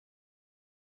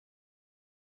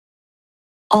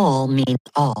All means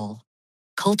all.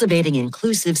 Cultivating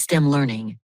inclusive STEM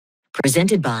learning.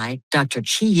 Presented by Dr.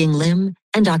 Chih-Ing Lim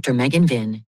and Dr. Megan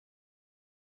Vinh.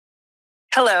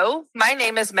 Hello, my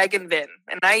name is Megan Vinh,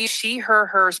 and I use she, her,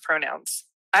 hers pronouns.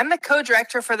 I'm the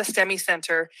co-director for the STEMI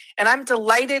Center, and I'm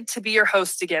delighted to be your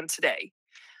host again today.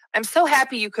 I'm so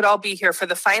happy you could all be here for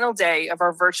the final day of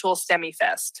our virtual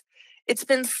STEMIEFest. It's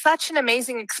been such an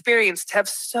amazing experience to have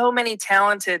so many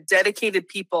talented, dedicated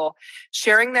people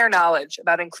sharing their knowledge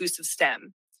about inclusive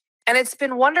STEM. And it's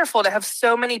been wonderful to have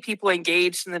so many people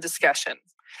engaged in the discussion.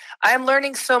 I am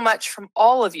learning so much from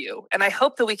all of you, and I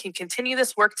hope that we can continue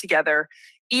this work together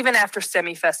even after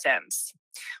STEMIEFest ends.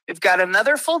 We've got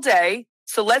another full day,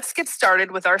 so let's get started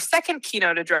with our second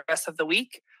keynote address of the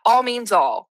week, All Means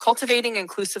All, Cultivating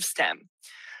Inclusive STEM.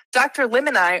 Dr. Lim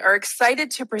and I are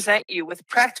excited to present you with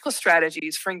practical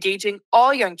strategies for engaging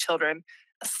all young children,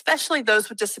 especially those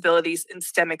with disabilities in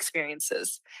STEM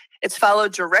experiences. It's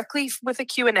followed directly with a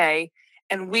Q&A,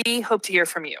 and we hope to hear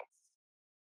from you.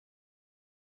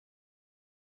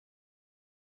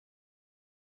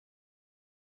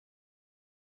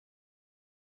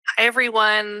 Hi,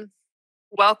 everyone.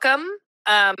 Welcome.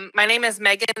 My name is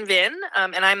Megan Vinh,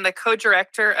 and I'm the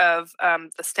co-director of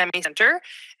the STEMI Center.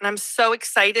 And I'm so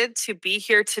excited to be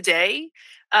here today.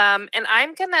 And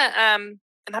I'm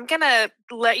gonna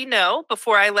let you know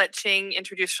before I let Chih-Ing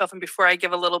introduce herself and before I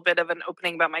give a little bit of an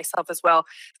opening about myself as well.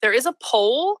 There is a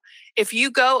poll. If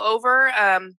you go over,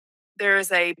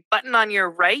 there's a button on your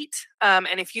right,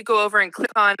 and if you go over and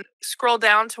scroll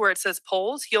down to where it says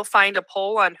polls, you'll find a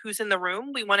poll on who's in the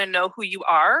room. We want to know who you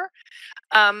are.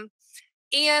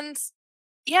 And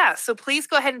yeah, so please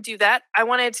go ahead and do that. I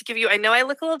wanted to give you, I know I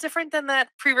look a little different than that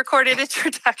pre-recorded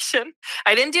introduction.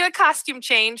 I didn't do a costume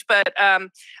change, but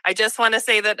I just want to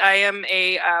say that I am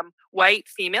a white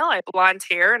female. I have blonde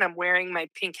hair and I'm wearing my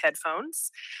pink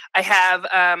headphones. I have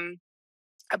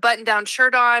a button-down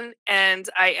shirt on and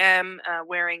I am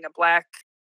wearing a black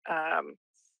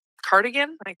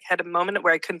cardigan. I had a moment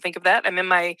where I couldn't think of that. I'm in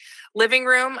my living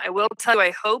room. I will tell you, I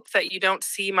hope that you don't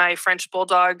see my French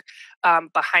bulldog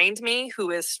behind me who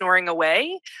is snoring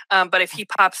away. But if he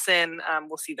pops in,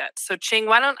 we'll see that. So Chih-Ing,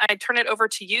 why don't I turn it over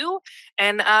to you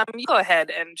and you go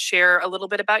ahead and share a little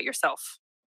bit about yourself.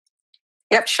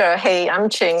 Yep, sure. Hey, I'm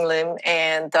Chih-Ing Lim,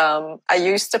 and I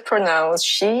use the pronouns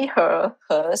she, her,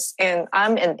 hers, and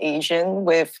I'm an Asian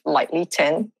with lightly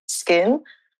tanned skin,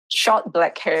 short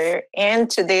black hair, and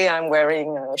today I'm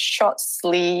wearing a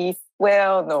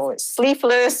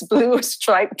sleeveless blue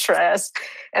striped dress,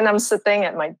 and I'm sitting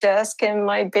at my desk in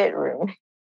my bedroom.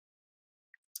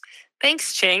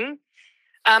 Thanks, Chih-Ing.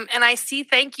 And I see,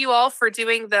 thank you all for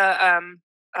doing the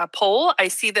poll. I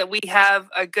see that we have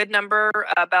a good number,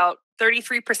 about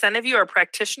 33% of you are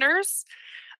practitioners.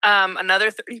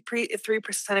 Another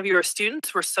 33% of you are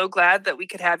students. We're so glad that we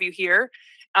could have you here.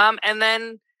 And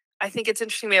then I think it's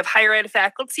interesting, we have higher ed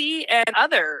faculty and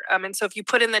other. And so if you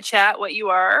put in the chat what you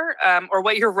are, or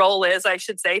what your role is, I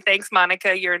should say. Thanks,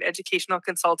 Monica, you're an educational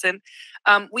consultant.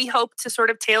 We hope to sort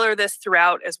of tailor this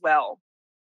throughout as well.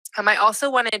 I also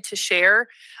wanted to share,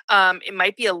 it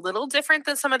might be a little different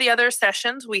than some of the other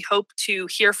sessions. We hope to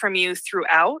hear from you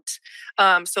throughout.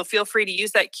 So feel free to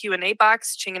use that Q&A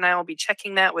box. Chih-Ing and I will be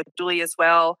checking that with Julie as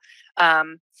well.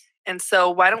 And so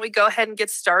why don't we go ahead and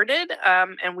get started?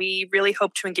 And we really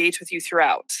hope to engage with you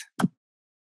throughout.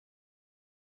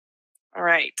 All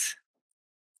right.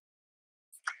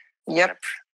 Yep.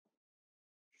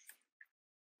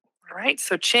 All right,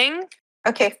 so Chih-Ing.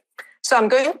 Okay. So I'm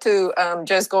going to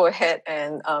just go ahead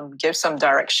and give some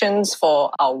directions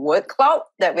for our word cloud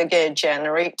that we're going to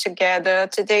generate together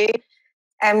today.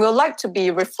 And we'd like to be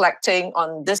reflecting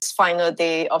on this final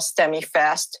day of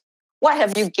STEMIEFest. What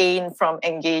have you gained from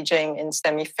engaging in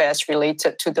STEMIEFest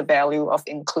related to the value of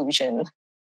inclusion?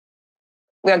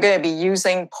 We are going to be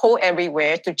using Poll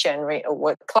Everywhere to generate a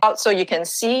word cloud. So you can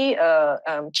see a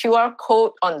QR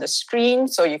code on the screen.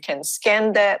 So you can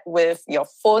scan that with your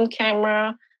phone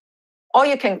camera, or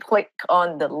you can click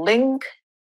on the link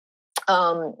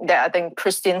that I think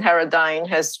Christine Harradine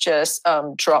has just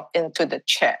dropped into the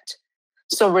chat.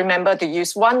 So remember to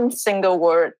use one single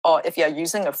word, or if you're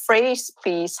using a phrase,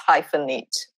 please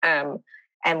hyphenate.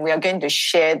 And we are going to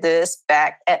share this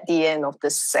back at the end of the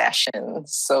session.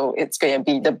 So it's going to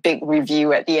be the big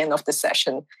review at the end of the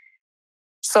session.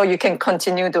 So you can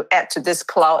continue to add to this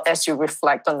cloud as you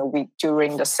reflect on the week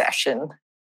during the session.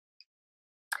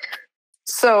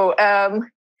 So,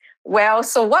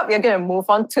 so what we're going to move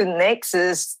on to next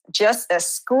is just as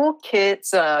school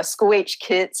age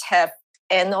kids have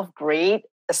end of grade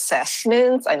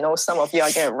assessments. I know some of you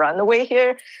are going to run away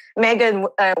here. Megan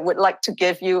would like to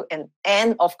give you an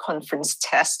end of conference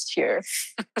test here.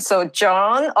 So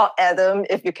John or Adam,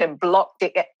 if you can block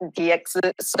the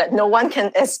exit so that no one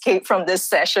can escape from this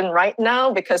session right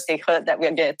now because they heard that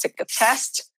we're going to take a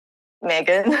test.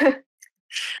 Megan.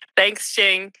 Thanks,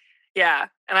 Chih-Ing. Yeah,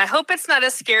 and I hope it's not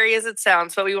as scary as it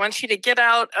sounds, but we want you to get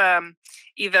out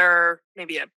either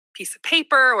maybe a piece of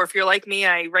paper, or if you're like me,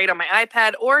 I write on my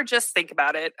iPad, or just think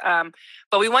about it.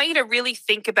 But we want you to really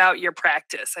think about your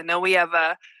practice. I know we have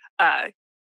a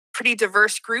pretty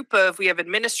diverse group we have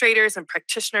administrators and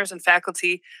practitioners and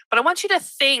faculty, but I want you to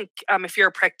think, if you're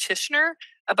a practitioner,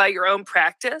 about your own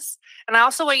practice. And I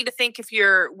also want you to think, if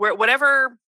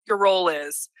whatever your role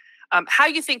is, how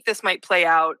you think this might play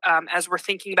out as we're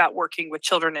thinking about working with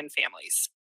children and families.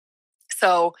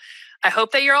 So I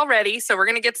hope that you're all ready. So we're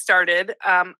going to get started.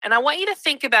 And I want you to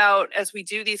think about, as we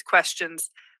do these questions,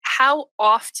 how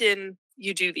often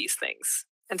you do these things.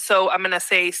 And so I'm going to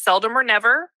say seldom or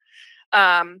never,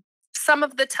 some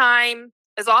of the time,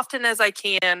 as often as I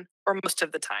can, or most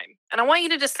of the time. And I want you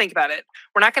to just think about it.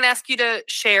 We're not going to ask you to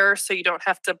share, so you don't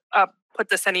have to put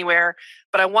this anywhere,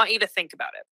 but I want you to think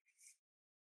about it.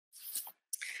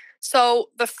 So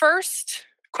the first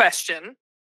question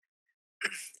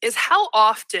is, how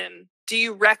often do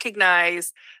you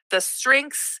recognize the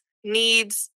strengths,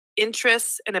 needs,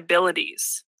 interests, and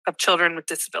abilities of children with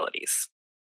disabilities?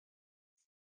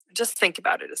 Just think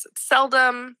about it. Is it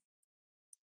seldom,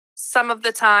 some of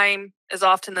the time, as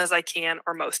often as I can,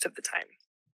 or most of the time?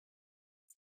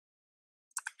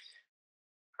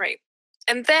 Right.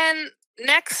 And then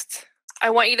next, I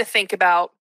want you to think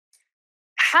about,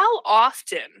 how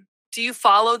often do you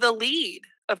follow the lead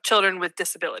of children with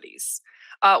disabilities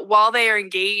while they are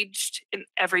engaged in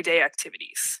everyday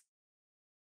activities?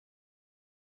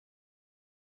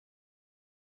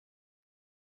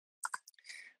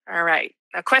 All right.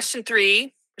 Now, question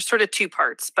 3, there's sort of 2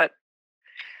 parts, but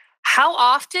how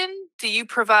often do you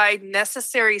provide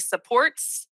necessary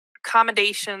supports,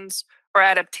 accommodations, or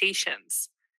adaptations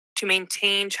to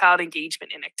maintain child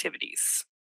engagement in activities?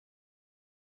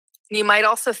 You might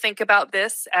also think about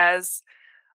this as,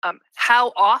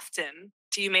 how often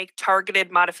do you make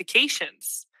targeted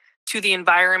modifications to the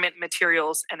environment,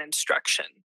 materials, and instruction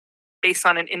based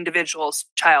on an individual's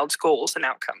child's goals and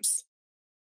outcomes,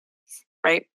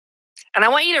 right? And I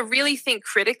want you to really think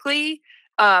critically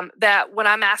that when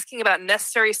I'm asking about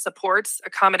necessary supports,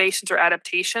 accommodations, or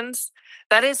adaptations,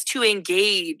 that is to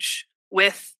engage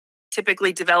with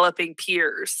typically developing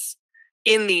peers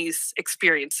in these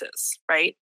experiences,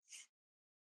 right?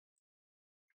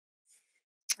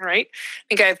 All right. I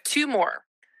think I have 2 more.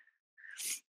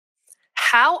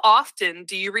 How often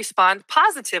do you respond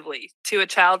positively to a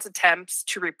child's attempts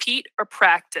to repeat or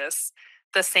practice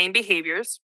the same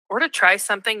behaviors, or to try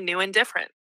something new and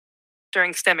different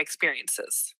during STEM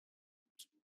experiences?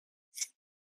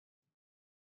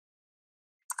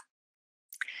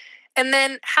 And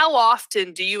then, how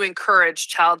often do you encourage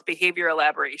child behavior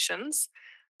elaborations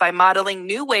by modeling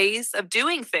new ways of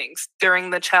doing things during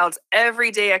the child's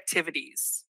everyday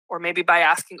activities, or maybe by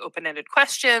asking open-ended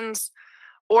questions,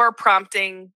 or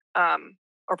prompting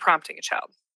a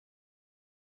child?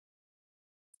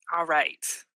 All right.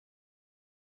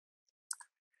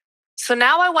 So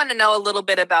now I want to know a little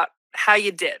bit about how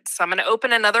you did. So I'm going to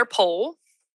open another poll,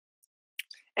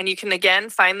 and you can again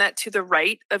find that to the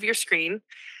right of your screen.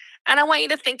 And I want you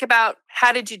to think about,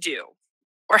 how did you do?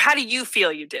 Or how do you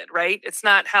feel you did, right? It's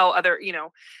not how do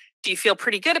you feel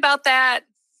pretty good about that?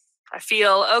 I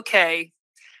feel okay.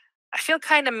 I feel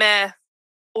kind of meh.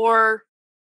 Or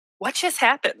what just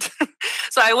happened?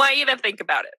 So I want you to think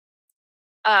about it.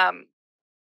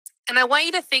 And I want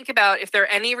you to think about if there are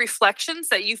any reflections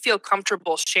that you feel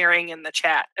comfortable sharing in the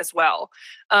chat as well.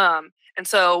 And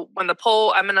so when the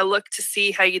poll, I'm going to look to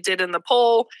see how you did in the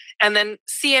poll, and then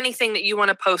see anything that you want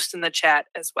to post in the chat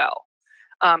as well.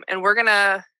 And we're going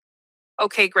to,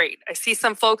 okay, great. I see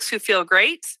some folks who feel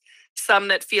great, some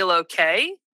that feel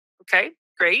okay. Okay,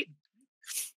 great.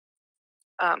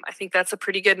 I think that's a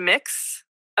pretty good mix.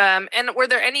 And were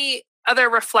there any other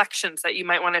reflections that you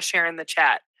might want to share in the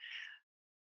chat?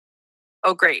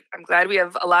 Oh, great. I'm glad we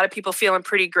have a lot of people feeling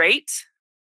pretty great.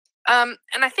 And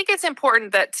I think it's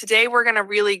important that today we're going to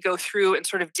really go through and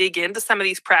sort of dig into some of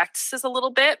these practices a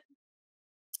little bit.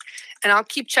 And I'll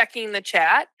keep checking the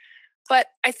chat. But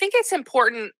I think it's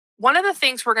important. One of the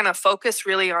things we're going to focus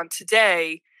really on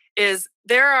today is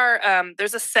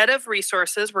there's a set of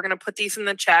resources. We're going to put these in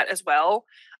the chat as well,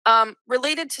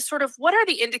 related to sort of what are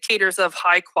the indicators of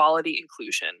high quality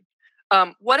inclusion?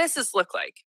 What does this look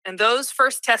like? And those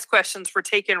first test questions were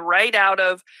taken right out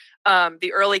of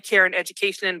the early care and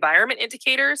education environment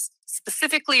indicators,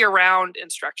 specifically around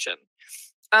instruction.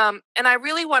 And I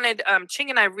really wanted, Chih-Ing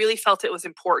and I really felt it was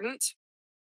important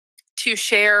to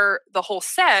share the whole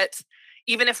set,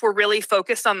 even if we're really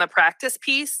focused on the practice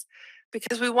piece,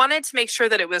 because we wanted to make sure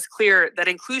that it was clear that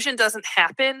inclusion doesn't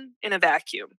happen in a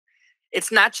vacuum.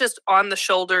 It's not just on the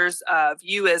shoulders of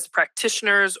you as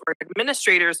practitioners or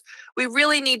administrators. We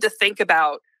really need to think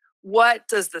about, what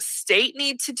does the state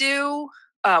need to do?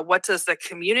 What does the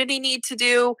community need to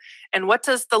do? And what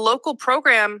does the local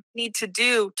program need to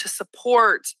do to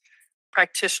support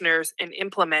practitioners in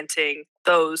implementing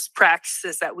those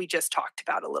practices that we just talked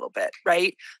about a little bit,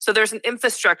 right? So there's an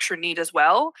infrastructure need as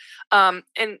well. And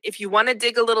if you want to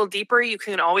dig a little deeper, you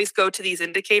can always go to these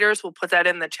indicators. We'll put that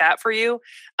in the chat for you.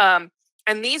 And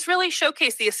these really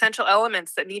showcase the essential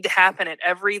elements that need to happen at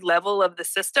every level of the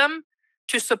system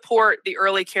to support the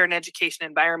early care and education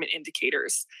environment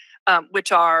indicators,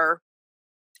 which are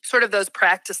sort of those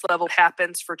practice level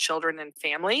happens for children and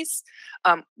families.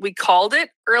 We called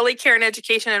it early care and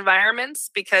education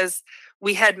environments because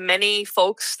we had many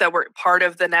folks that were part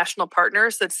of the national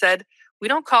partners that said, we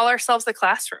don't call ourselves a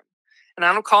classroom, and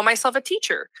I don't call myself a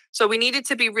teacher. So we needed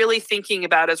to be really thinking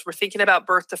about, as we're thinking about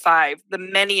birth to 5, the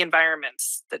many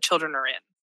environments that children are in.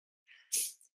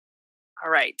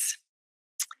 All right.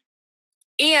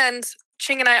 And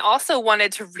Chih-Ing and I also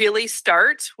wanted to really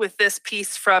start with this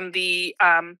piece from the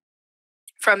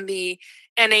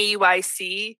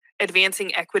NAUIC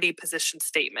Advancing Equity Position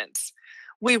Statements.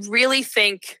 We really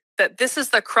think that this is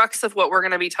the crux of what we're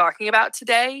going to be talking about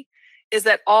today, is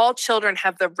that all children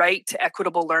have the right to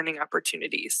equitable learning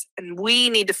opportunities. And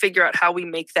we need to figure out how we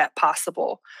make that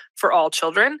possible for all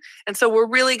children. And so we're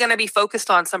really going to be focused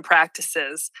on some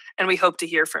practices, and we hope to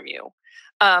hear from you.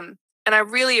 And I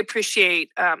really appreciate,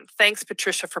 thanks,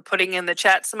 Patricia, for putting in the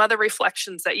chat some other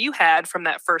reflections that you had from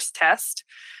that first test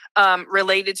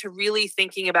related to really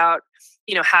thinking about,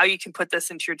 how you can put this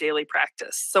into your daily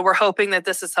practice. So we're hoping that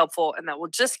this is helpful and that will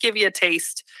just give you a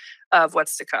taste of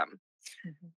what's to come.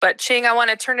 Mm-hmm. But Chih-Ing, I want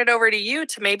to turn it over to you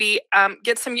to maybe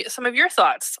get some of your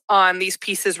thoughts on these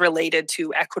pieces related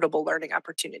to equitable learning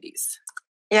opportunities.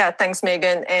 Yeah, thanks,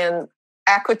 Megan. And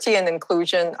equity and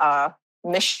inclusion are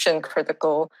mission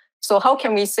critical. So how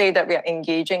can we say that we are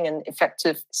engaging in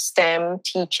effective STEM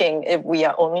teaching if we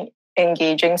are only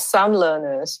engaging some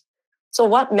learners? So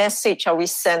what message are we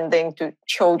sending to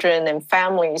children and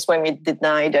families when we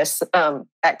deny this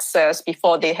access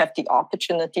before they have the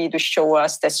opportunity to show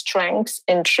us their strengths,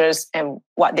 interests, and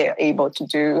what they are able to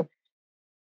do?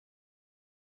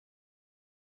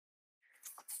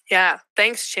 Yeah,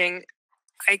 thanks, Chih-Ing.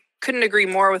 I couldn't agree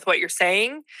more with what you're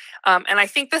saying. And I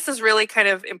think this is really kind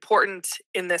of important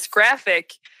in this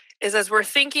graphic, is as we're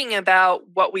thinking about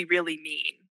what we really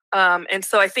mean. And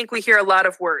so I think we hear a lot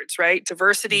of words, right?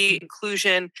 Diversity, mm-hmm.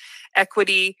 inclusion,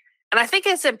 equity. And I think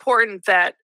it's important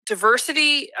that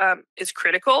diversity is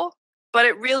critical, but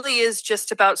it really is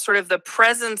just about sort of the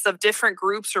presence of different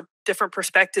groups or different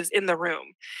perspectives in the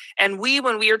room. And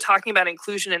when we are talking about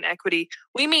inclusion and equity,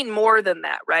 we mean more than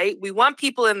that, right? We want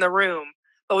people in the room,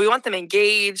 but we want them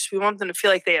engaged. We want them to feel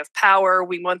like they have power.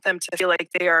 We want them to feel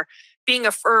like they are being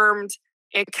affirmed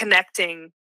and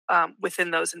connecting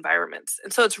within those environments.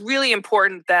 And so it's really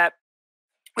important that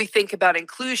we think about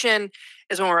inclusion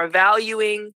as when we're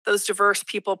valuing those diverse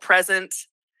people present,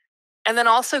 and then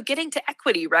also getting to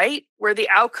equity, right? Where the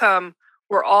outcome,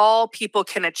 where all people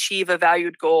can achieve a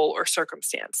valued goal or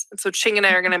circumstance. And so Chih-Ing and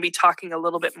I are going to be talking a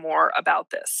little bit more about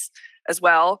this as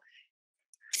well.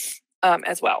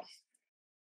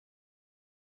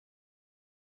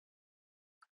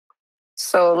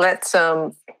 So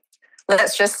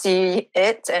let's just see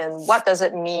it, and what does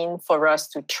it mean for us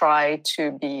to try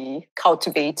to be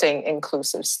cultivating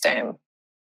inclusive STEM?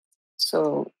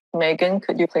 So Megan,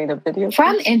 could you play the video?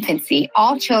 From infancy,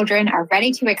 all children are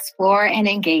ready to explore and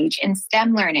engage in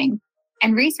STEM learning,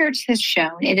 and research has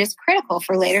shown it is critical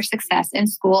for later success in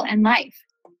school and life.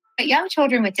 But young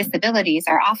children with disabilities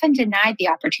are often denied the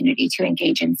opportunity to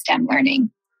engage in STEM learning.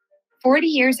 40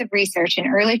 years of research in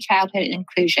early childhood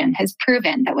inclusion has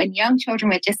proven that when young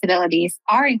children with disabilities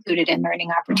are included in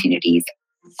learning opportunities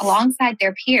alongside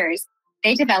their peers,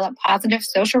 they develop positive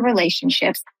social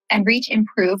relationships and reach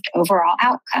improved overall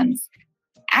outcomes.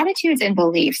 Attitudes and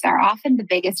beliefs are often the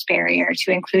biggest barrier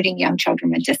to including young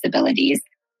children with disabilities,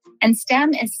 and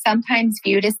STEM is sometimes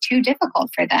viewed as too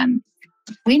difficult for them.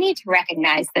 We need to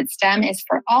recognize that STEM is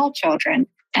for all children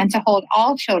and to hold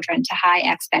all children to high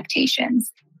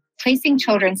expectations. Placing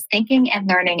children's thinking and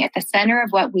learning at the center of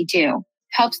what we do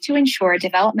helps to ensure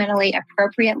developmentally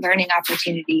appropriate learning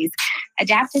opportunities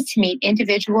adapted to meet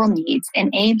individual needs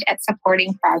and aimed at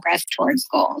supporting progress towards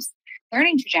goals.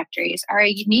 Learning trajectories are a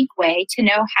unique way to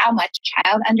know how much a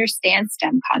child understands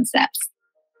STEM concepts.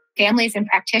 Families and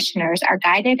practitioners are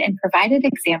guided and provided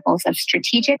examples of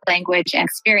strategic language and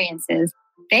experiences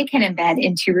they can embed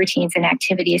into routines and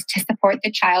activities to support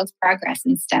the child's progress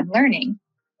in STEM learning.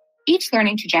 Each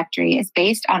learning trajectory is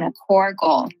based on a core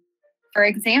goal. For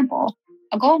example,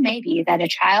 a goal may be that a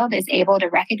child is able to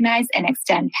recognize and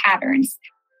extend patterns.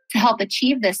 To help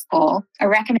achieve this goal, a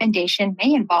recommendation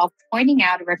may involve pointing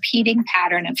out a repeating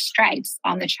pattern of stripes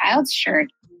on the child's shirt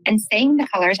and saying the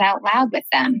colors out loud with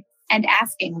them, and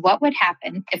asking what would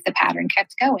happen if the pattern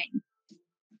kept going.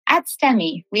 At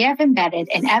STEMI, we have embedded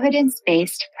an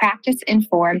evidence-based,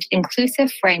 practice-informed,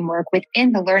 inclusive framework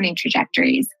within the learning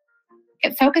trajectories.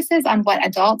 It focuses on what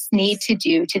adults need to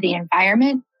do to the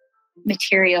environment,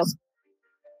 materials,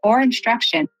 or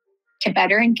instruction to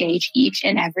better engage each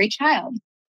and every child.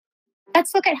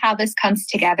 Let's look at how this comes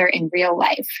together in real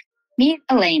life. Meet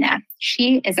Elena.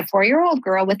 She is a 4-year-old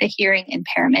girl with a hearing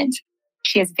impairment.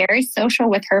 She is very social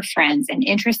with her friends and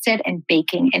interested in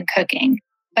baking and cooking,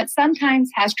 but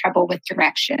sometimes has trouble with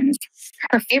directions.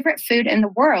 Her favorite food in the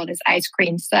world is ice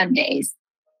cream sundaes.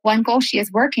 One goal she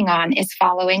is working on is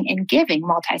following and giving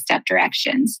multi-step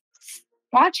directions.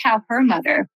 Watch how her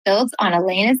mother builds on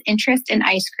Elena's interest in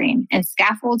ice cream and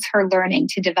scaffolds her learning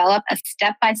to develop a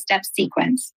step-by-step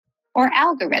sequence or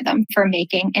algorithm for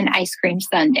making an ice cream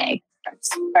sundae.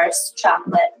 First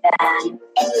chocolate, then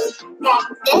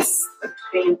this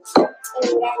cream, and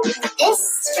then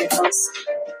this sprinkles,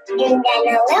 and then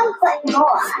a little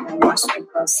bit more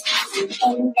sprinkles,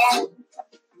 and then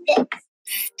this.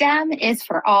 STEM is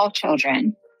for all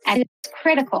children, and it's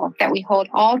critical that we hold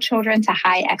all children to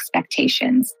high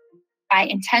expectations. By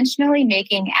intentionally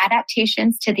making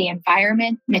adaptations to the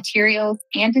environment, materials,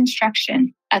 and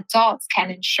instruction, adults can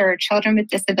ensure children with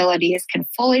disabilities can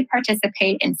fully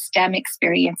participate in STEM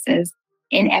experiences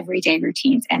in everyday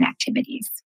routines and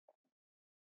activities.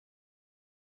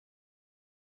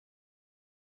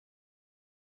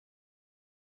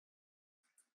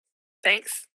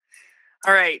 Thanks.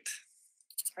 All right.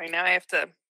 Right now I have to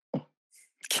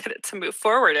get it to move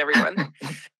forward, everyone.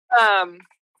 All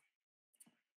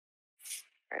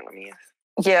right, let me...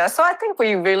 Yeah, so I think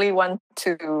we really want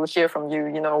to hear from you,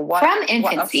 what, From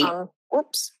infancy.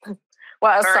 what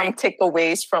are some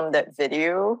takeaways from that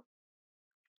video?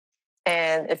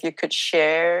 And if you could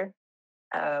share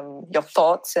your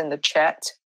thoughts in the chat.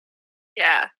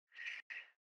 Yeah.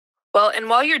 Well, and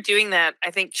while you're doing that,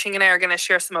 I think Chih-Ing and I are going to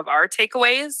share some of our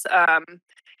takeaways.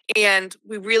 And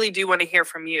we really do want to hear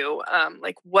from you.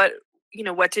 Like what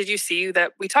did you see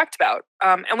that we talked about?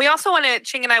 And we also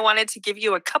Chih-Ing and I wanted to give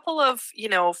you a couple of,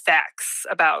 facts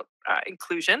about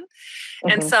inclusion. Mm-hmm.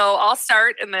 And so I'll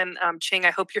start, and then Chih-Ing,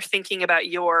 I hope you're thinking about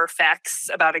your facts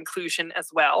about inclusion as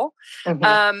well.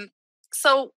 Mm-hmm.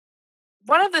 So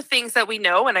one of the things that we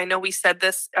know, and I know we said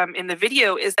this in the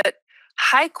video, is that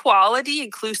high quality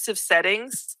inclusive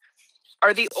settings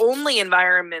are the only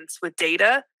environments with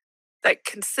data that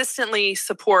consistently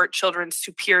support children's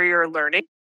superior learning.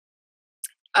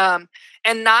 And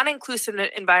non-inclusive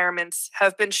environments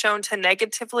have been shown to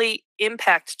negatively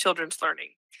impact children's learning.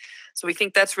 So we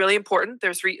think that's really important.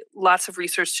 There's lots of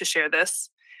research to share this.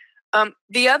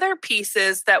 The other piece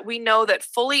is that we know that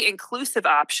fully inclusive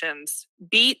options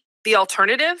beat the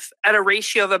alternative at a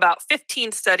ratio of about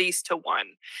 15 studies to 1.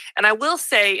 And I will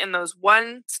say in those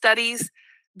 1 studies,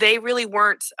 they really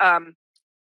weren't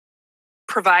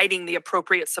providing the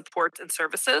appropriate supports and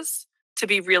services to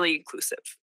be really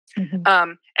inclusive.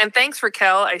 Mm-hmm. And thanks,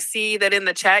 Raquel. I see that in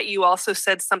the chat, you also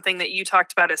said something that you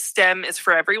talked about as STEM is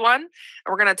for everyone. And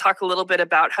we're going to talk a little bit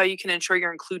about how you can ensure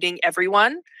you're including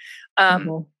everyone.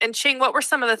 Mm-hmm. And Chih-Ing, what were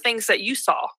some of the things that you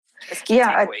saw as key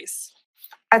takeaways?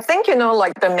 I think,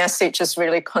 the message is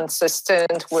really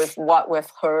consistent with what we've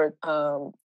heard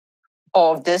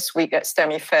all this week at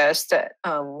STEMIEFest, that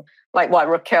like what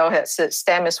Raquel had said,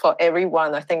 STEM is for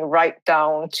everyone, I think right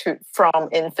down to from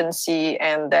infancy,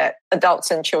 and that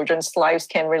adults and children's lives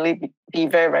can really be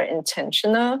very, very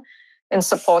intentional in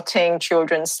supporting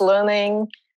children's learning.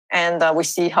 And we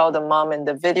see how the mom in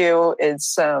the video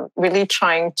is really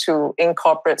trying to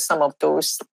incorporate some of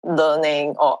those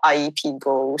learning or IEP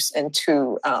goals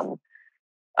into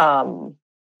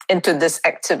this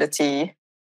activity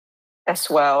as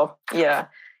well. Yeah.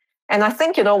 And I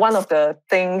think, one of the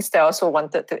things that I also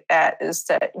wanted to add is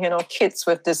that, kids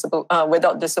with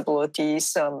without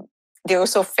disabilities, they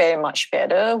also fare much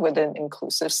better within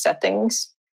inclusive settings.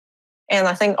 And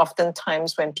I think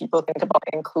oftentimes when people think about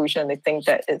inclusion, they think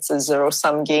that it's a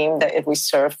zero-sum game, that if we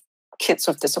serve kids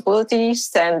with disabilities,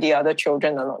 then the other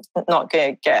children are not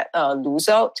going to lose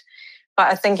out.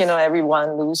 But I think,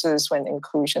 everyone loses when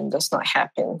inclusion does not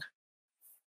happen.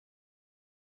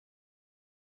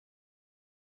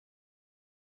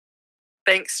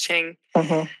 Thanks, Chih-Ing.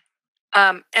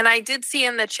 Mm-hmm. And I did see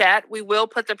in the chat, we will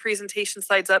put the presentation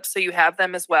slides up so you have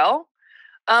them as well.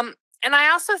 And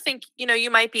I also think, you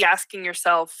might be asking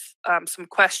yourself some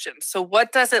questions. So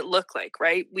what does it look like,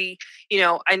 right?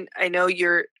 I know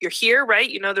you're here, right?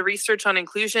 You know the research on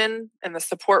inclusion and the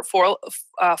support for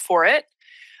it.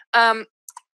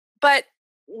 But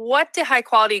what do high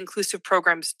quality inclusive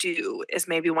programs do is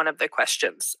maybe one of the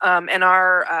questions. And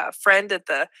our friend at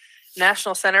the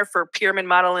National Center for Pyramid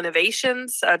Model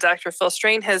Innovations, Dr. Phil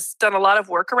Strain, has done a lot of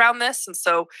work around this. And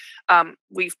so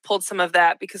we've pulled some of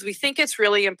that because we think it's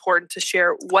really important to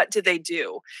share what do they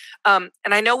do. And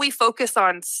I know we focus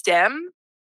on STEM,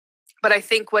 but I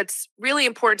think what's really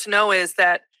important to know is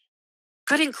that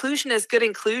good inclusion is good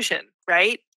inclusion,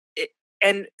 right?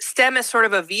 And STEM is sort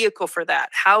of a vehicle for that.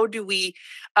 How do we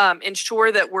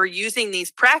ensure that we're using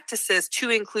these practices to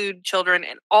include children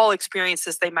in all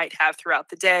experiences they might have throughout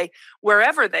the day,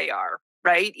 wherever they are,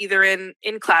 right? Either in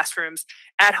classrooms,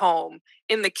 at home,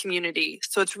 in the community.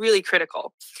 So it's really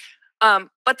critical.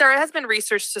 But there has been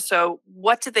research to show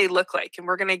what do they look like? And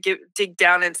we're going to dig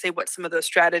down and say what some of those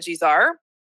strategies are.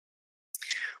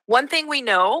 One thing we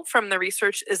know from the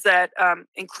research is that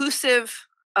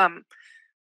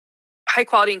high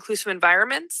quality inclusive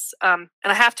environments. And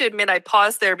I have to admit, I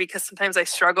paused there because sometimes I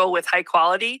struggle with high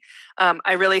quality.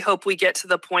 I really hope we get to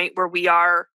the point where we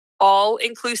are all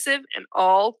inclusive and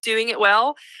all doing it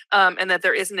well, and that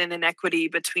there isn't an inequity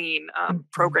between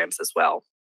programs as well.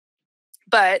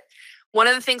 But one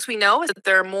of the things we know is that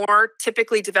there are more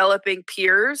typically developing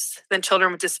peers than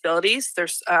children with disabilities.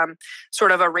 There's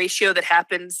sort of a ratio that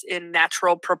happens in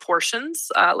natural proportions,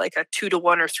 like a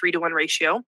 2-to-1 or 3-to-1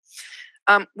 ratio.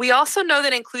 We also know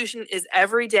that inclusion is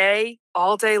every day,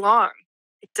 all day long.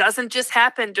 It doesn't just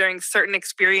happen during certain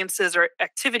experiences or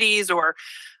activities or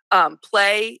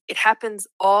play. It happens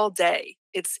all day.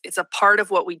 It's a part of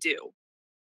what we do.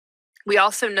 We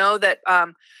also know that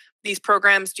these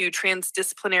programs do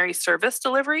transdisciplinary service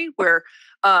delivery, where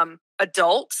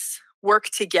adults work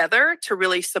together to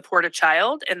really support a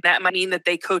child, and that might mean that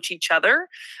they coach each other.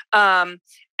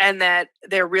 And that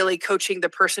they're really coaching the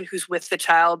person who's with the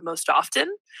child most often.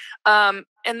 And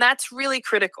that's really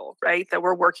critical, right? That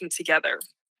we're working together.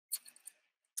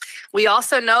 We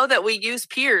also know that we use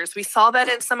peers. We saw that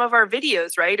in some of our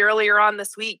videos, right? Earlier on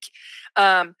this week,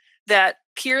 that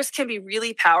peers can be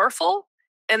really powerful,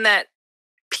 and that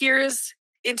peers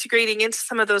integrating into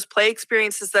some of those play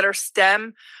experiences that are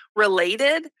STEM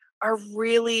related are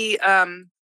really,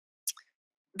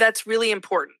 that's really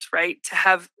important, right?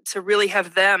 To really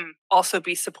have them also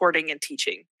be supporting and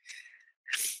teaching.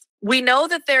 We know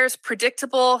that there's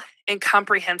predictable and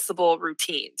comprehensible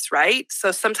routines, right?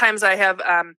 So sometimes I have,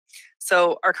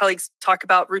 so our colleagues talk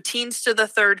about routines to the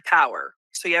third power.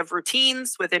 So you have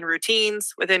routines within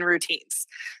routines within routines.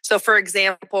 So for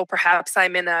example, perhaps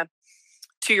I'm in a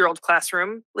 2-year-old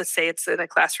classroom. Let's say it's in a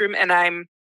classroom, and I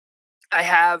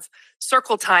have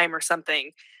circle time or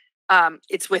something.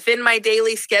 It's within my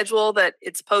daily schedule that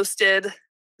it's posted.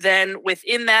 Then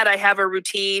within that, I have a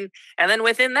routine. And then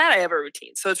within that, I have a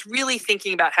routine. So it's really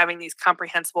thinking about having these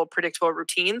comprehensible, predictable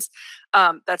routines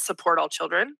that support all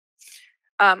children.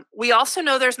 We also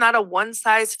know there's not a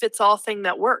one-size-fits-all thing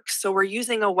that works. So we're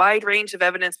using a wide range of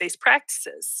evidence-based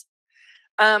practices.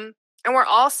 And we're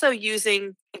also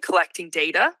using and collecting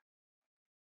data.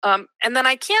 And then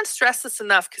I can't stress this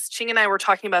enough, because Chih-Ing and I were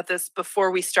talking about this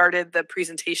before we started the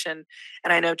presentation,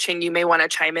 and I know, Chih-Ing, you may want to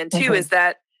chime in too, is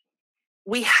that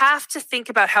we have to think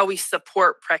about how we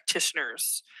support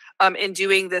practitioners in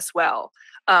doing this well.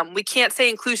 We can't say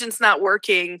inclusion's not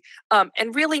working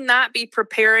and really not be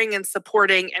preparing and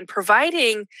supporting and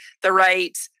providing the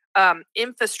right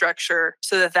infrastructure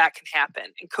so that can happen.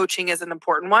 And coaching is an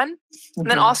important one. And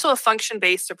then also a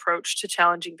function-based approach to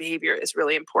challenging behavior is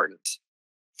really important.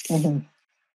 And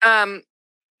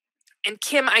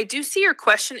Kim, I do see your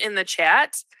question in the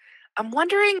chat. I'm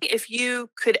wondering if you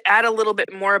could add a little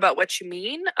bit more about what you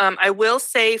mean. I will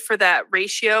say for that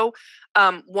ratio,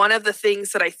 one of the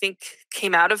things that I think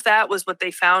came out of that was what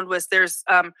they found was there's,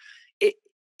 it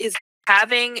is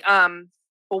having,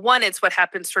 well, one, it's what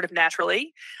happens sort of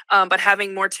naturally, but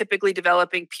having more typically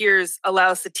developing peers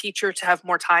allows the teacher to have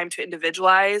more time to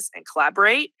individualize and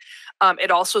collaborate.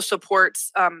 It also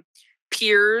supports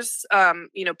peers,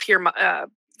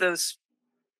 those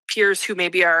peers who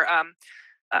maybe are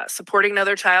supporting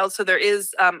another child. So there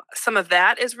is some of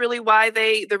that is really why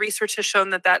the research has shown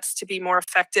that that's to be more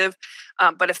effective.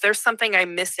 But if there's something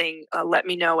I'm missing, let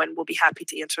me know and we'll be happy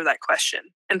to answer that question.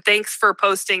 And thanks for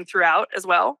posting throughout as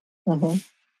well. Mm-hmm.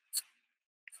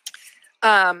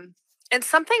 And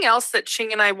something else that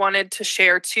Chih-Ing and I wanted to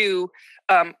share too,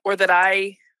 or that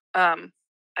I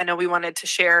know we wanted to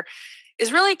share,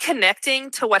 is really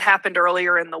connecting to what happened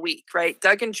earlier in the week, right?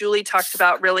 Doug and Julie talked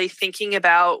about really thinking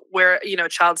about where,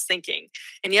 child's thinking.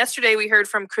 And yesterday we heard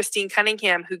from Christine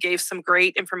Cunningham, who gave some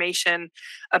great information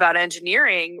about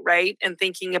engineering, right? And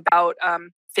thinking about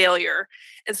failure.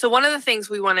 And so one of the things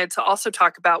we wanted to also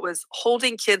talk about was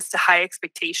holding kids to high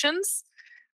expectations.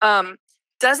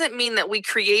 Doesn't mean that we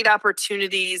create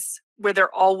opportunities where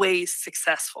they're always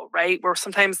successful, right? Where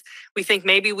sometimes we think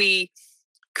maybe we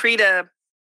create an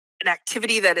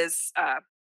activity that is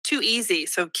too easy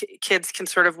so kids can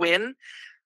sort of win.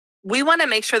 We want to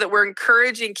make sure that we're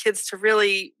encouraging kids to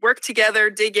really work together,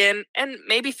 dig in, and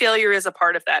maybe failure is a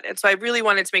part of that. And so I really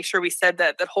wanted to make sure we said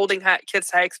that holding kids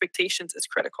to high expectations is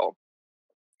critical.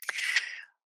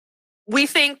 We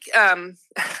think, I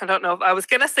don't know if I was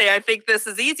going to say, I think this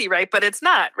is easy, right? But it's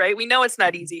not, right? We know it's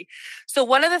not easy. So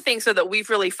one of the things that we've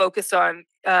really focused on,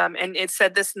 and it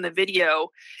said this in the video,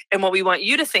 and what we want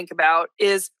you to think about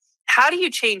is, how do you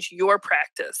change your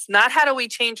practice? Not how do we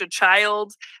change a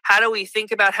child? How do we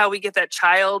think about how we get that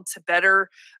child to better,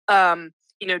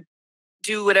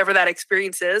 do whatever that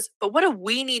experience is? But what do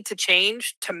we need to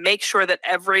change to make sure that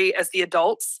as the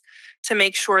adults, to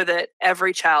make sure that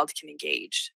every child can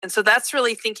engage? And so that's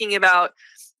really thinking about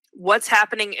what's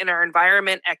happening in our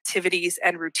environment, activities,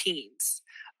 and routines.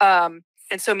 And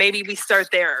so maybe we start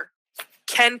there.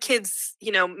 Can kids,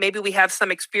 maybe we have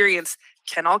some experience.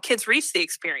 Can all kids reach the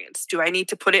experience? Do I need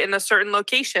to put it in a certain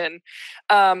location?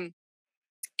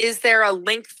 Is there a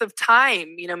length of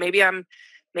time?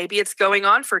 Maybe it's going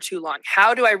on for too long.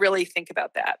 How do I really think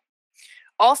about that?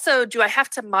 Also, do I have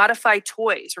to modify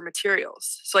toys or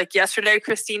materials? So like yesterday,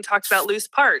 Christine talked about loose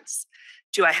parts.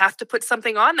 Do I have to put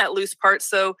something on that loose part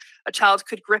so a child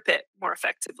could grip it more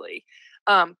effectively?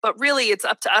 But really, it's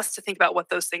up to us to think about what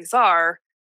those things are.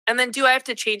 And then do I have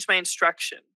to change my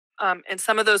instruction? And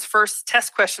some of those first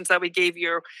test questions that we gave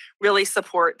you really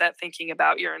support that thinking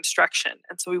about your instruction.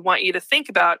 And so we want you to think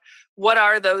about what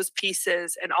are those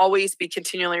pieces and always be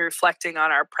continually reflecting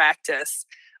on our practice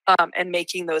and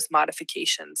making those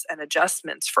modifications and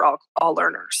adjustments for all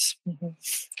learners. Mm-hmm.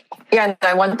 Yeah, and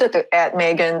I wanted to add,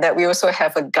 Megan, that we also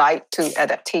have a guide to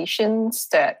adaptations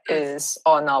that is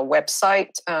on our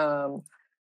website.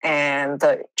 And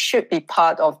it should be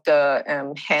part of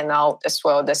the handout as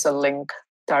well. There's a link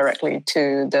directly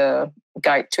to the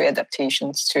guide to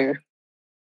adaptations too.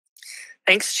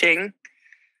 Thanks, Chih-Ing.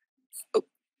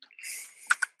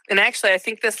 And actually, I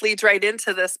think this leads right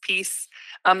into this piece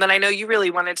that I know you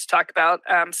really wanted to talk about,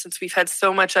 since we've had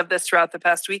so much of this throughout the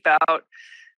past week about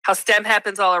how STEM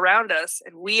happens all around us,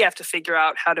 and we have to figure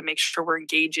out how to make sure we're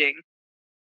engaging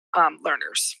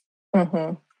learners.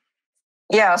 Mm-hmm.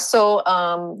 Yeah, so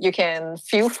you can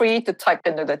feel free to type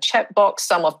into the chat box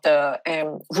some of the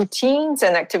routines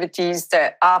and activities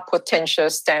that are potential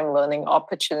STEM learning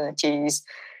opportunities.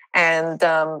 And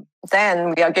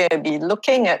then we are going to be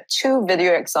looking at 2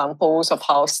 video examples of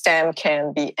how STEM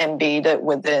can be embedded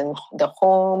within the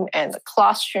home and the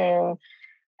classroom.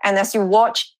 And as you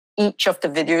watch each of the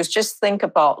videos, just think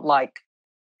about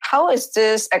how is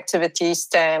this activity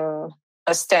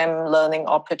a STEM learning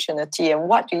opportunity, and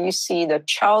what do you see the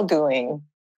child doing?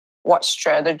 What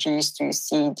strategies do you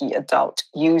see the adult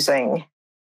using?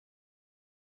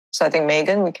 So I think,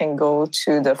 Megan, we can go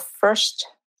to the first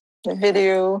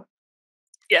video.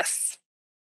 Yes.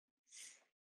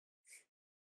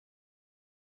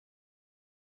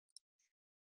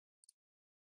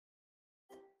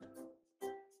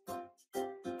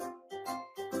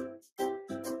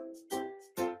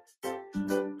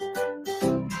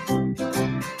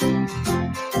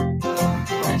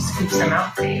 Scoop some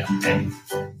out for you, okay?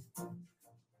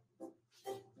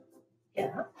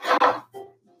 Yeah.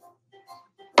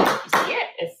 You see it?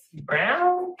 It's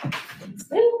brown, it's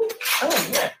smooth. Oh,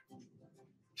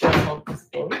 yeah. Hold the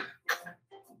spoon.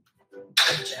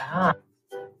 Good job.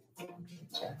 Good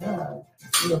job.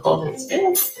 You hold the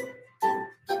spoon.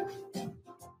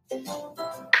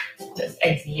 This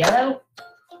egg's yellow.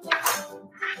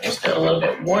 They're still a little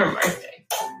bit warm, aren't they?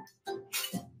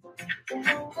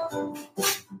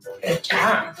 Good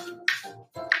job.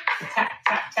 Tap,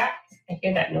 tap, tap. I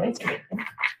hear that noise again.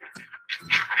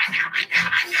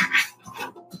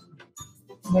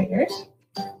 Is that yours?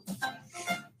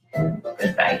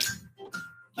 Good bite.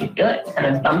 You feel it?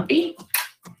 Kind of bumpy.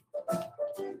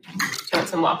 Don't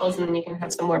some waffles and then you can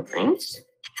have some more prunes.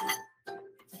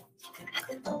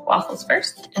 Waffles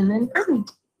first and then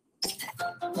prunes.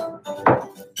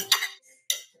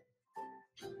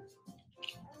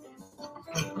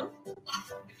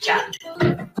 Good job.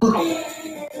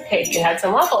 Okay, you had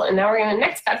some waffle and now we're going to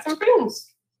next have some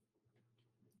prunes.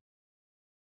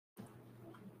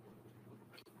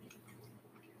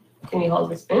 Can you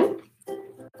hold the spoon?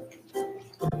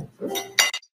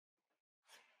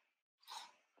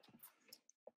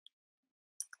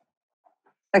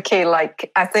 Okay,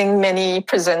 like I think many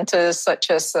presenters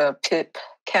such as Pip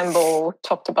Campbell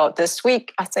talked about this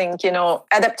week, I think,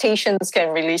 adaptations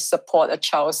can really support a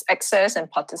child's access and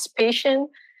participation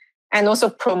and also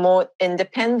promote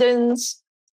independence.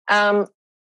 I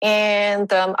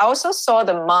also saw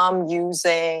the mom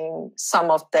using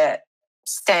some of that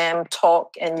STEM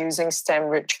talk and using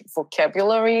STEM-rich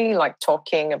vocabulary, like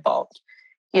talking about,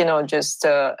 just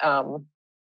the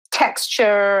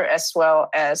texture as well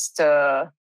as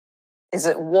is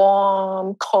it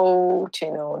warm, cold,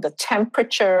 the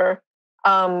temperature.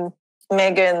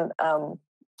 Megan,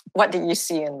 what did you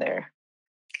see in there?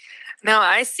 Now,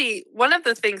 I see one of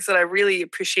the things that I really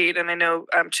appreciate, and I know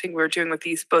Chih-Ing, we're doing with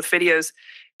these both videos,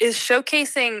 is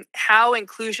showcasing how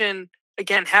inclusion,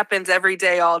 again, happens every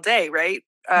day, all day, right?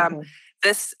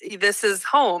 This is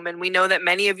home, and we know that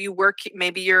many of you work,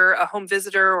 maybe you're a home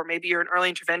visitor, or maybe you're an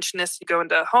early interventionist, you go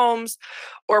into homes,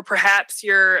 or perhaps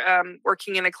you're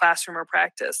working in a classroom or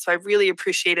practice. So I really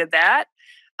appreciated that.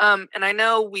 And I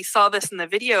know we saw this in the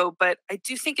video, but I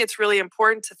do think it's really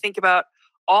important to think about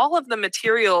all of the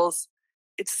materials.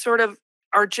 It's sort of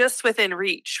are just within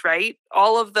reach, right?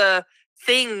 All of the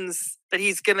things that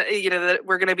he's gonna, that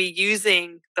we're gonna be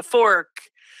using, the fork,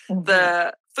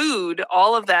 the food,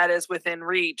 all of that is within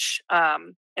reach.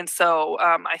 And so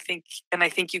I think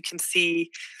you can see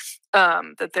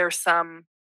that there's some,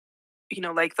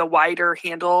 like the wider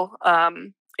handle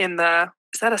in the,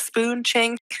 is that a spoon,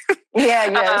 Chih-Ing? Yeah,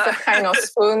 it's a kind of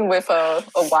spoon with a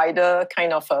wider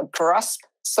kind of a grasp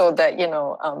so that,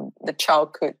 the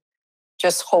child could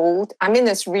just hold. I mean,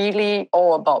 it's really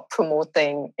all about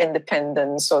promoting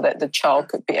independence so that the child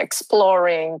could be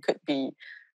exploring, could be,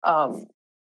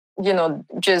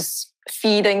 just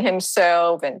feeding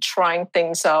himself and trying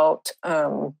things out.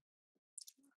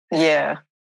 Yeah.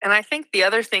 And I think the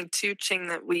other thing too, Chih-Ing,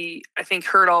 that I think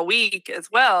heard all week as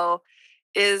well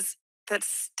is that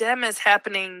STEM is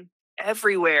happening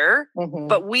everywhere,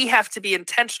 but we have to be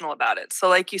intentional about it. So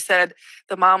like you said,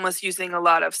 the mom was using a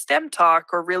lot of STEM talk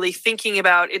or really thinking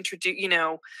about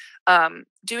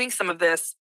doing some of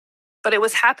this, but it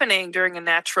was happening during a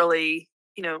naturally,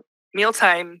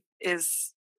 mealtime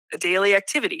is a daily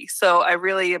activity. So I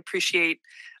really appreciate,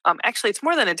 actually it's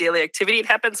more than a daily activity. It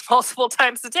happens multiple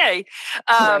times a day,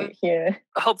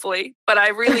 hopefully, but I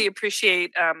really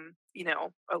appreciate,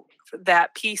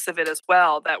 that piece of it as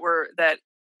well, that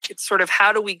it's sort of,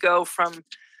 how do we go from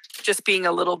just being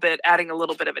adding a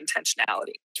little bit of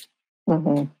intentionality.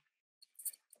 All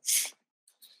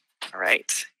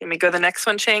right. Let me go to the next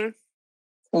one, Chih-Ing.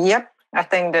 Yep. I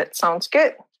think that sounds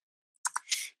good.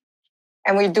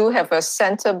 And we do have a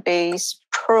center-based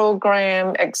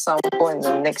program example in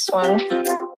the next one.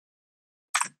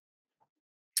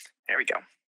 There we go.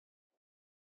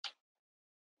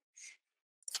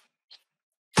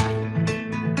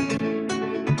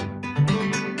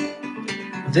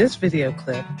 This video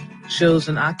clip shows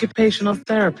an occupational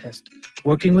therapist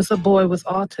working with a boy with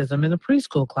autism in a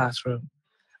preschool classroom.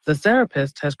 The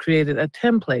therapist has created a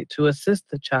template to assist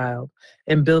the child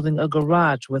in building a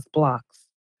garage with blocks.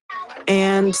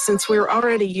 And since we were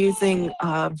already using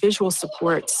visual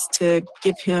supports to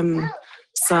give him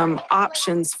some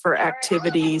options for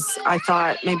activities, I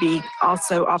thought maybe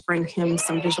also offering him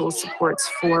some visual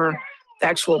supports for the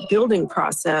actual building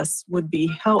process would be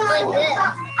helpful.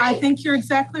 I think you're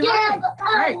exactly right.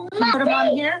 All right, put them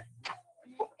on here.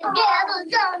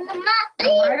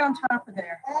 Right on top of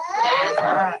there.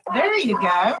 There you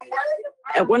go.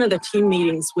 At one of the team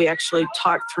meetings, we actually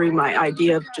talked through my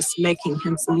idea of just making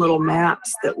him some little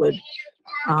maps that would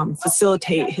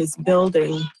facilitate his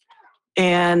building.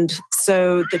 And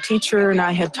so the teacher and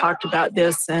I had talked about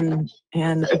this and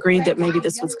agreed that maybe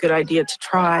this was a good idea to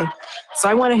try. So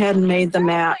I went ahead and made the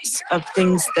maps of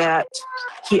things that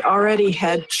he already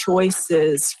had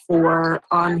choices for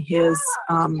on his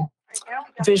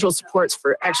visual supports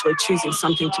for actually choosing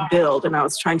something to build. And I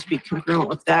was trying to be congruent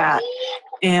with that.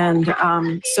 And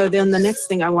so then the next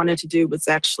thing I wanted to do was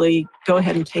actually go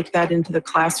ahead and take that into the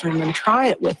classroom and try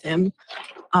it with him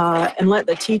and let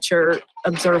the teacher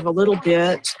observe a little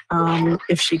bit,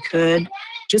 if she could,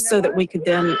 just so that we could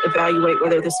then evaluate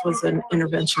whether this was an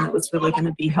intervention that was really going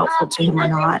to be helpful to him or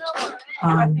not,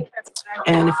 and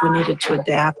if we needed to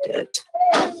adapt it.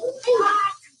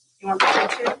 You want me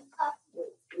to?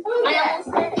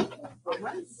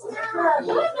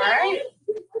 All right.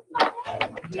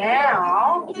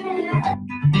 Now.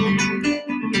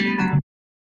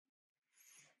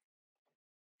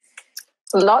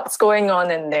 Lots going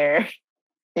on in there.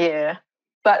 Yeah.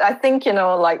 But I think,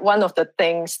 like one of the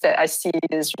things that I see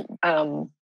is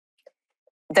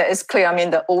that is clear. I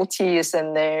mean, the OT is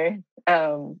in there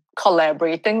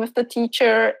collaborating with the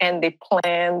teacher, and they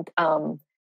planned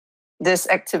this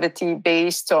activity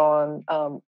based on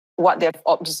what they've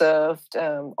observed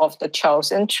of the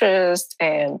child's interest,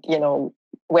 and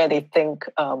where they think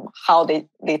how they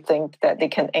think that they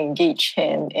can engage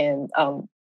him in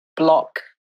block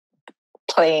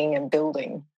playing and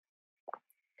building.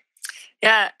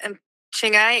 Yeah, and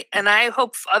Chih-Ing, I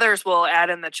hope others will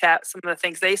add in the chat some of the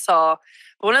things they saw.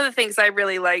 One of the things I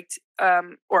really liked,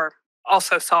 or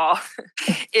also saw,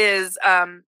 is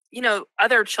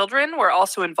other children were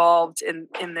also involved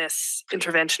in this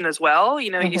intervention as well.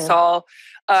 You saw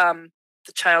the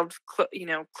child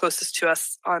closest to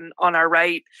us on our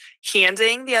right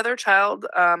handing the other child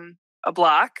a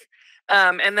block,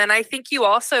 and then I think you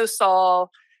also saw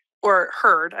or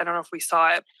heard, I don't know if we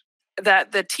saw it,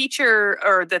 that the teacher,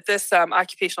 or that this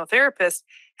occupational therapist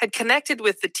had connected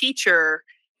with the teacher,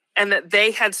 and that they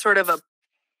had sort of a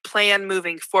plan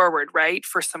moving forward, right,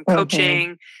 for some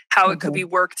coaching, how it could be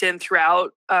worked in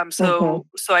throughout. So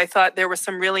I thought there was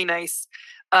some really nice,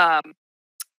 or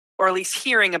at least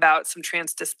hearing about some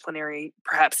transdisciplinary,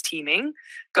 perhaps teaming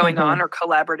going on, or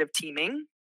collaborative teaming.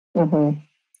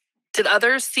 Did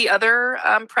others see other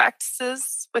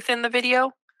practices within the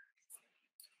video?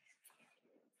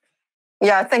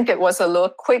 Yeah, I think it was a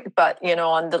little quick, but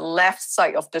on the left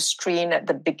side of the screen at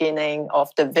the beginning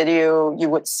of the video, you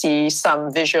would see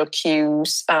some visual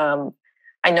cues.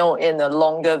 I know in a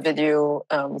longer video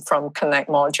from Connect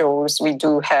modules, we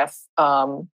do have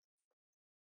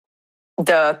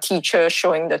the teacher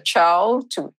showing the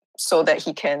child so that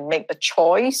he can make a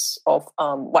choice of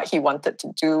what he wanted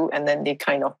to do, and then they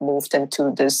kind of moved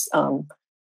into this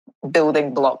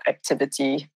building block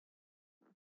activity.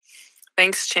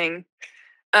 Thanks, Chih-Ing.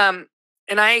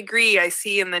 And I agree. I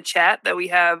see in the chat that we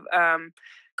have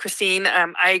Christine.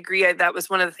 I agree. That was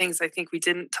one of the things I think we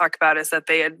didn't talk about, is that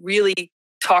they had really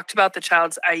talked about the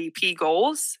child's IEP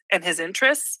goals and his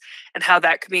interests, and how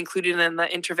that could be included in the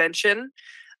intervention.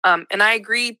 And I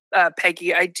agree,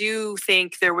 Peggy. I do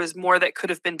think there was more that could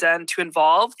have been done to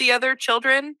involve the other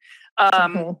children.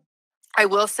 I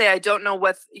will say I don't know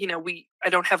what, I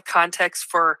don't have context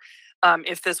for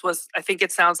if this was, I think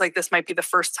it sounds like this might be the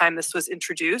first time this was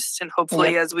introduced. And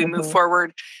hopefully as we move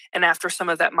forward, and after some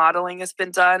of that modeling has been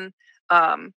done,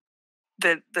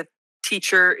 the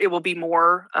teacher, it will be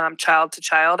more child to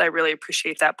child. I really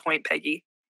appreciate that point, Peggy.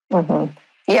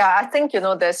 Yeah, I think,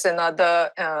 there's another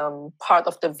part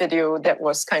of the video that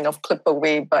was kind of clipped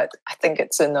away, but I think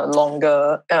it's in a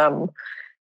longer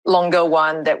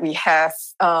one that we have,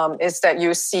 is that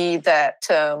you see that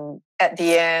at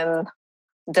the end,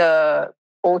 the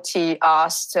OT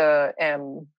asked the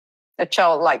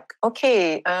child, like,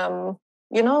 okay,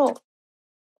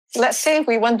 let's say if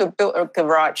we want to build a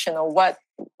garage, what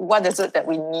is it that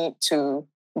we need to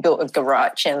build a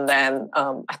garage? And then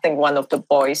I think one of the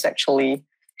boys actually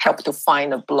helped to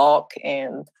find a block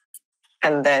and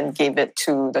then gave it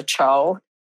to the child.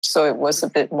 So it was a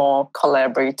bit more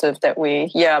collaborative that way.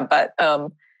 Yeah, but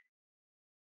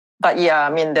yeah, I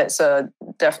mean, that's a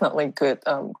definitely good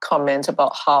comment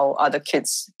about how other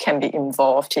kids can be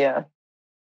involved here.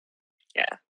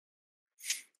 Yeah.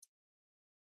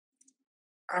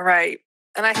 All right.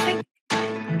 And I think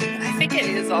it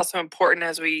is also important,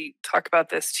 as we talk about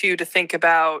this too, to think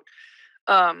about,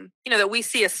 that we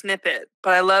see a snippet,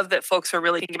 but I love that folks are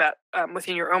really thinking about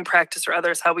within your own practice or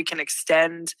others, how we can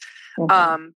extend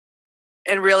and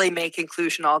really make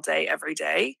inclusion all day, every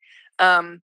day.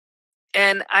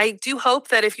 And I do hope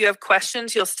that if you have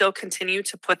questions, you'll still continue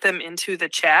to put them into the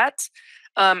chat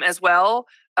as well.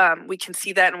 We can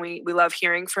see that, and we love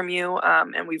hearing from you,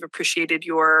 and we've appreciated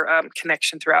your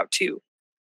connection throughout too.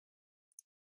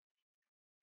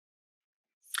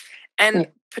 And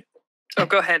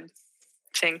go ahead,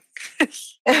 Chih-Ing.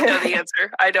 You know the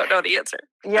answer. I don't know the answer.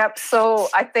 Yep. So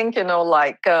I think,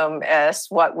 as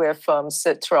what we've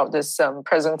said throughout this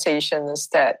presentation, is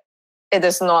that it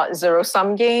is not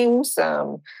zero-sum games,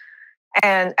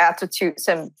 and attitudes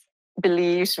and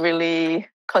beliefs really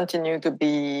continue to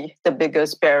be the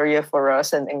biggest barrier for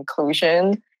us in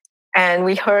inclusion. And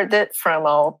we heard it from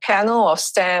our panel of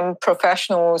STEM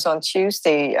professionals on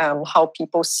Tuesday, how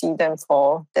people see them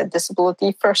for their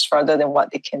disability first rather than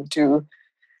what they can do.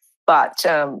 But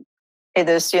it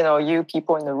is, you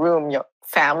people in the room, your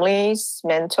families,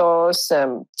 mentors,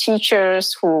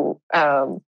 teachers who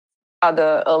are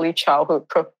the early childhood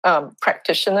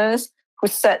practitioners who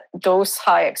set those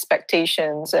high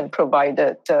expectations and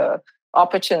provided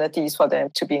opportunities for them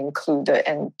to be included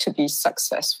and to be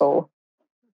successful.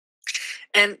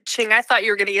 And Chih-Ing, I thought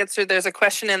you were going to answer. There's a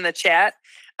question in the chat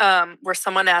where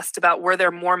someone asked about were there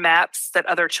more maps that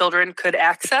other children could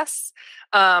access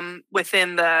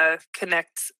within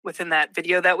that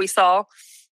video that we saw?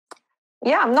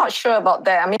 Yeah, I'm not sure about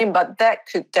that. But that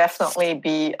could definitely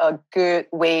be a good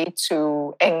way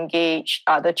to engage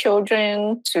other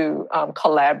children to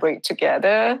collaborate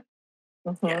together.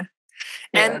 Mm-hmm.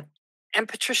 Yeah. And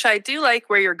Patricia, I do like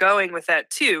where you're going with that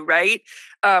too, right?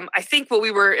 I think what we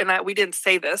were, we didn't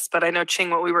say this, but I know, Chih-Ing,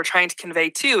 what we were trying to convey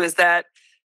too is that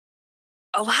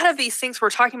a lot of these things we're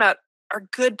talking about are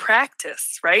good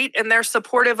practice, right? And they're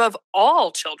supportive of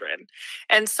all children.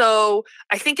 And so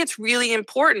I think it's really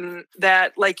important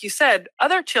that, like you said,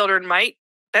 other children might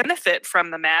benefit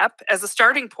from the map as a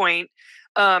starting point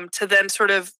to then sort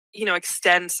of,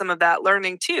 extend some of that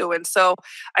learning too. And so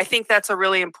I think that's a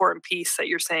really important piece that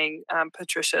you're saying,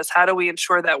 Patricia, is how do we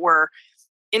ensure that we're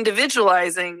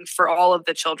individualizing for all of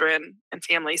the children and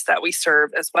families that we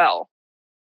serve as well?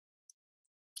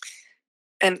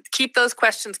 And keep those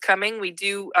questions coming. We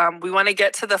want to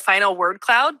get to the final word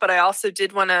cloud, but I also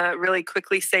did want to really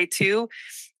quickly say too,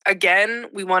 again,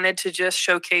 we wanted to just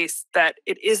showcase that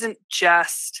it isn't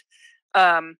just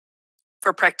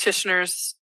for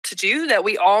practitioners to do, that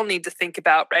we all need to think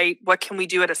about, right? What can we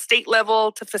do at a state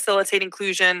level to facilitate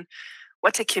inclusion?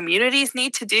 What do communities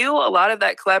need to do? A lot of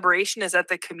that collaboration is at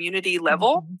the community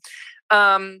level.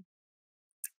 Mm-hmm.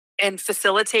 And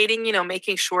facilitating,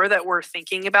 making sure that we're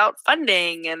thinking about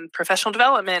funding and professional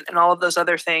development and all of those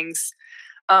other things.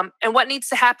 And what needs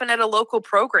to happen at a local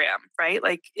program, right?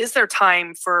 Like, is there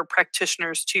time for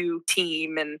practitioners to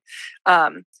team and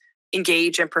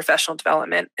engage in professional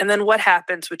development? And then what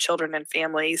happens with children and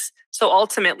families? So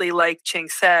ultimately, like Chih-Ing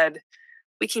said,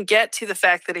 we can get to the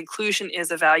fact that inclusion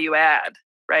is a value add,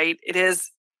 right? It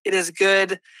is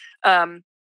good.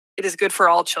 It is good for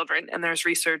all children, and there's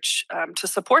research to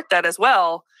support that as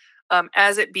well,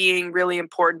 as it being really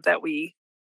important that we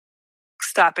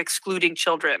stop excluding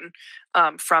children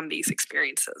from these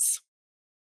experiences.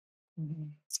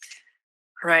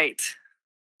 Mm-hmm. Right.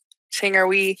 Chih-Ing, are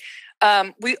we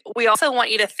also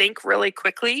want you to think really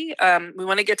quickly. We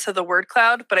want to get to the word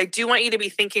cloud, but I do want you to be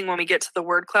thinking when we get to the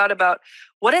word cloud about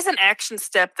what is an action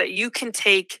step that you can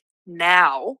take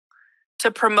now to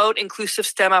promote inclusive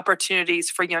STEM opportunities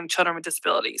for young children with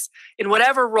disabilities in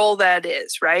whatever role that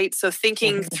is, right? So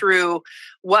thinking through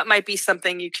what might be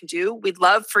something you can do. We'd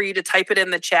love for you to type it in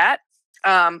the chat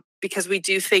because we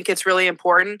do think it's really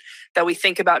important that we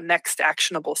think about next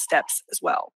actionable steps as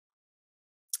well.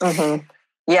 Mm-hmm.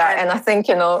 Yeah, and I think,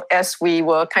 as we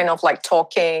were kind of like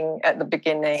talking at the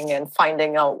beginning and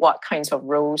finding out what kinds of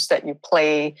roles that you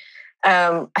play,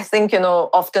 I think,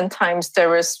 oftentimes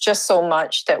there is just so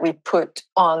much that we put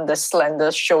on the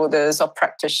slender shoulders of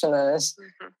practitioners.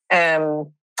 Mm-hmm.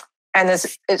 And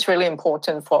it's really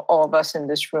important for all of us in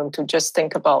this room to just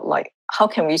think about, like, how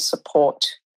can we support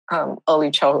early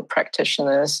childhood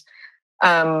practitioners?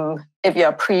 If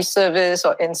you're pre-service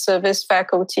or in-service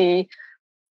faculty,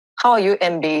 how are you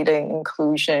embedding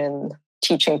inclusion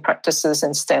teaching practices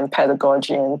and STEM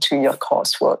pedagogy into your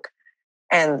coursework?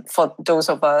 And for those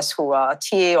of us who are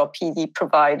TA or PD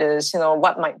providers,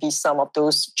 what might be some of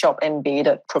those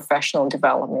job-embedded professional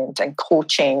development and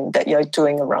coaching that you're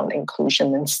doing around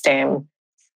inclusion and STEM?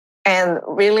 And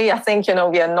really, I think, we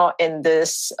are not in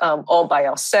this all by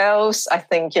ourselves. I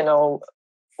think,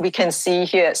 we can see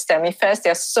here at STEMIEFest,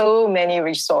 there are so many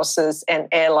resources and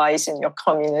allies in your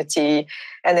community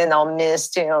and in our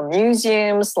midst,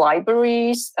 museums,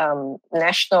 libraries,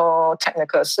 national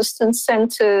technical assistance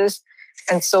centers,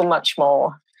 and so much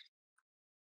more.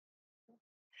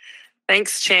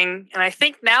 Thanks, Chih-Ing. And I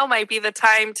think now might be the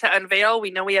time to unveil. We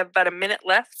know we have about a minute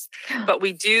left, but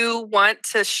we do want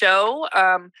to show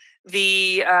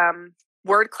the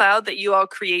word cloud that you all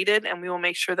created, and we will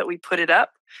make sure that we put it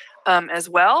up as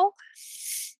well.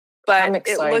 But I'm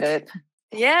excited.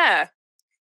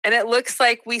 And it looks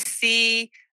like we see,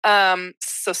 the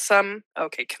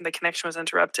connection was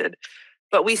interrupted,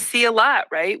 but we see a lot,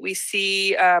 right? We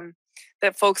see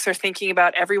that folks are thinking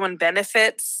about everyone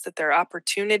benefits, that there are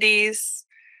opportunities.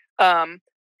 STEM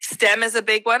is a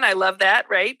big one. I love that,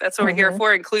 right? That's what we're here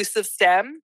for, inclusive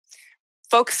STEM.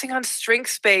 Focusing on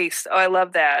strengths-based. Oh, I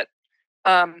love that.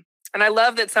 And I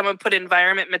love that someone put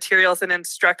environment, materials, and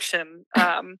instruction,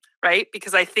 right?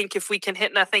 Because I think if we can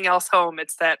hit nothing else home,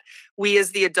 it's that we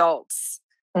as the adults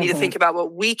need to think about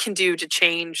what we can do to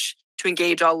change, to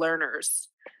engage all learners,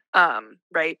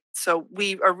 right? So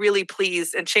we are really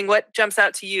pleased. And Chih-Ing, what jumps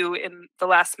out to you in the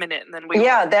last minute? And then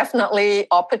Yeah, definitely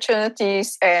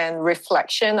opportunities and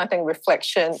reflection. I think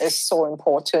reflection is so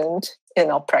important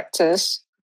in our practice.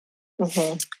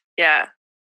 Yeah.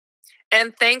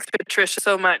 And thanks, Patricia,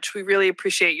 so much. We really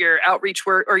appreciate your outreach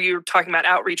work, or you're talking about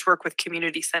outreach work with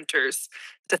community centers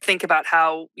to think about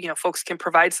how, folks can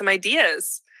provide some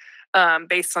ideas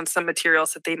based on some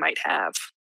materials that they might have.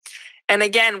 And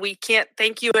again, we can't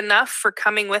thank you enough for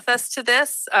coming with us to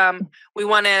this. We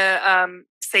want to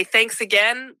say thanks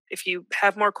again. If you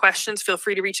have more questions, feel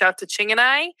free to reach out to Chih-Ing and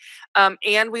I.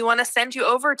 And we want to send you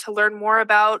over to learn more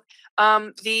about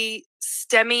the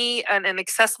STEMI and an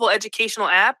accessible educational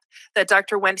app that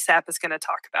Dr. Wendy Sapp is going to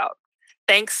talk about.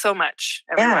 Thanks so much,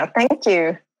 everyone. Yeah, thank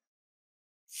you.